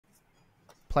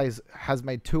has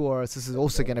made 2 auras. This is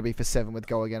also going to be for 7 with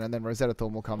Go Again, and then Rosetta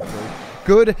Thorn will come through.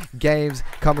 Good games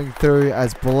coming through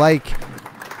as Blake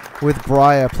with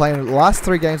Briar playing the last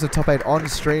 3 games of top 8 on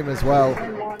stream as well,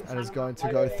 and is going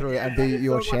to go through and be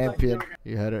your champion.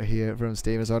 You heard it here from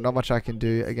Steve as well. Not much I can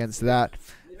do against that.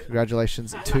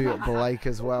 Congratulations to Blake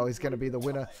as well. He's going to be the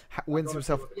winner. Wins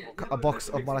himself a box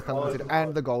of Monaco Limited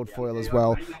and the gold foil as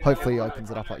well. Hopefully he opens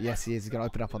it up. Yes, he is. He's going to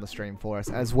open up on the stream for us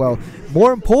as well.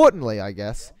 More importantly, I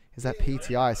guess, is that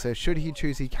PTI. So should he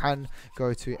choose, he can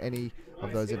go to any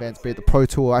of those events, be it the Pro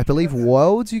Tour. I believe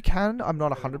Worlds you can. I'm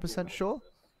not 100% sure.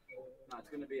 No, it's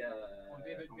going to be a...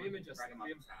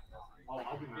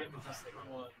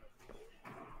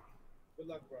 Good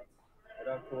luck, bro.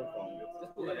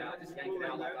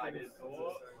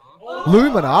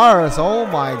 Luminaris, oh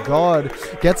my god.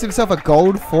 Gets himself a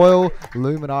gold foil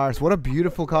Luminaris. What a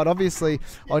beautiful card. Obviously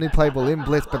only playable in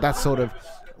Blitz, but that's sort of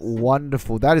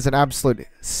wonderful. That is an absolute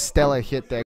stellar hit there.